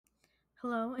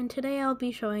Hello, and today I'll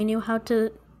be showing you how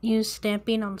to use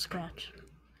stamping on Scratch.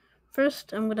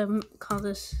 First, I'm going to call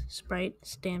this sprite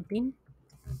stamping,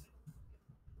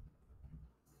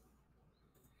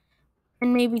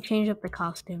 and maybe change up the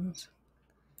costumes.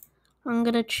 I'm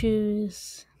going to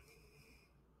choose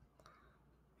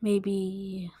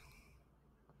maybe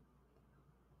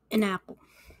an apple.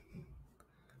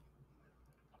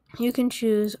 You can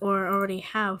choose or already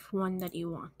have one that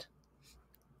you want.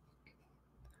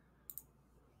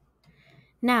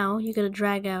 Now, you're going to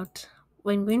drag out,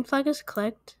 when green flag is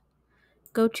clicked,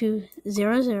 go to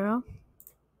 00,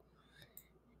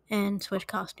 and switch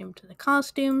costume to the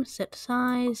costume, set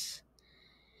size,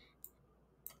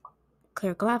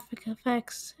 clear graphic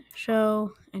effects,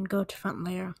 show, and go to front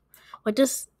layer. What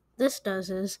this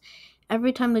does is,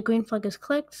 every time the green flag is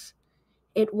clicked,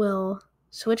 it will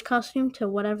switch costume to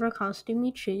whatever costume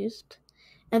you choose,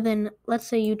 and then let's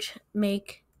say you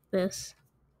make this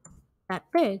that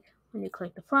big. When you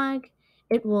click the flag,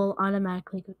 it will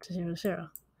automatically go to 00.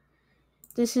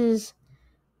 This is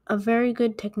a very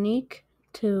good technique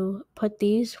to put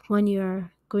these when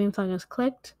your green flag is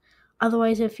clicked.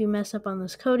 Otherwise, if you mess up on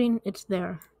this coding, it's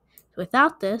there.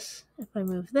 Without this, if I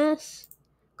move this,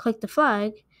 click the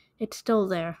flag, it's still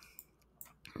there.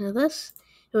 Now this,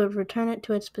 it would return it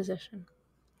to its position.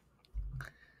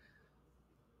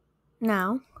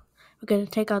 Now, we're going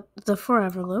to take out the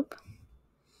forever loop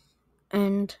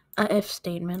and a if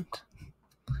statement.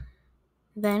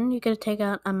 Then you're going to take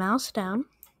out a mouse down,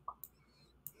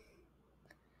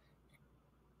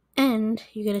 and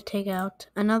you're going to take out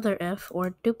another if,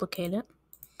 or duplicate it,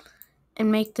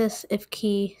 and make this if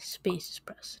key space is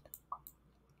pressed.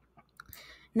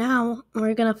 Now,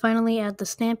 we're going to finally add the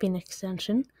stamping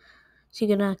extension. So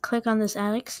you're going to click on this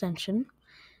add extension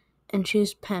and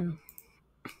choose pen.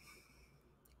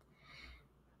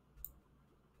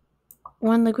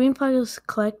 When the green flag is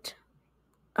clicked,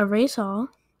 erase all,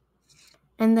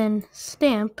 and then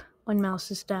stamp when mouse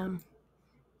is down.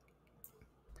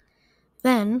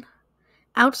 Then,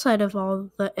 outside of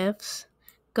all the ifs,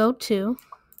 go to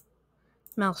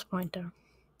mouse pointer.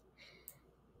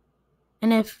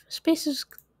 And if space is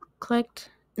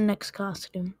clicked, next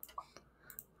costume.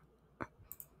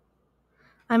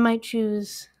 I might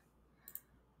choose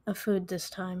a food this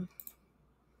time.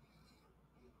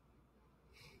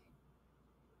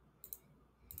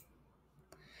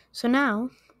 So now,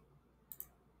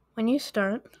 when you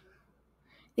start,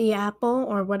 the apple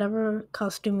or whatever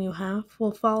costume you have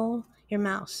will follow your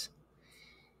mouse.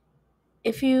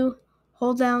 If you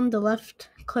hold down the left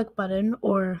click button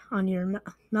or on your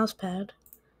mouse pad,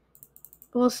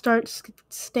 it will start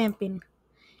stamping.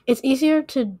 It's easier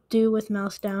to do with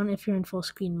mouse down if you're in full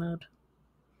screen mode.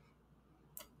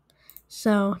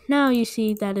 So now you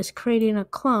see that it's creating a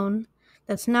clone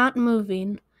that's not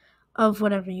moving of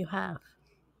whatever you have.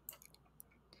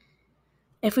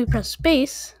 If we press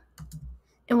space,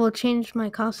 it will change my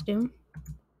costume,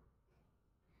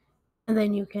 and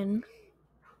then you can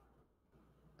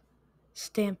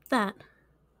stamp that.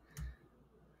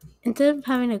 Instead of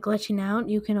having it glitching out,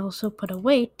 you can also put a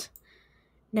wait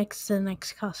next to the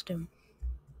next costume.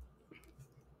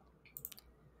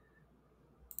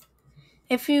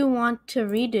 If you want to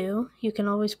redo, you can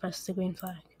always press the green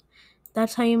flag.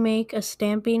 That's how you make a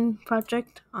stamping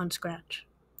project on Scratch.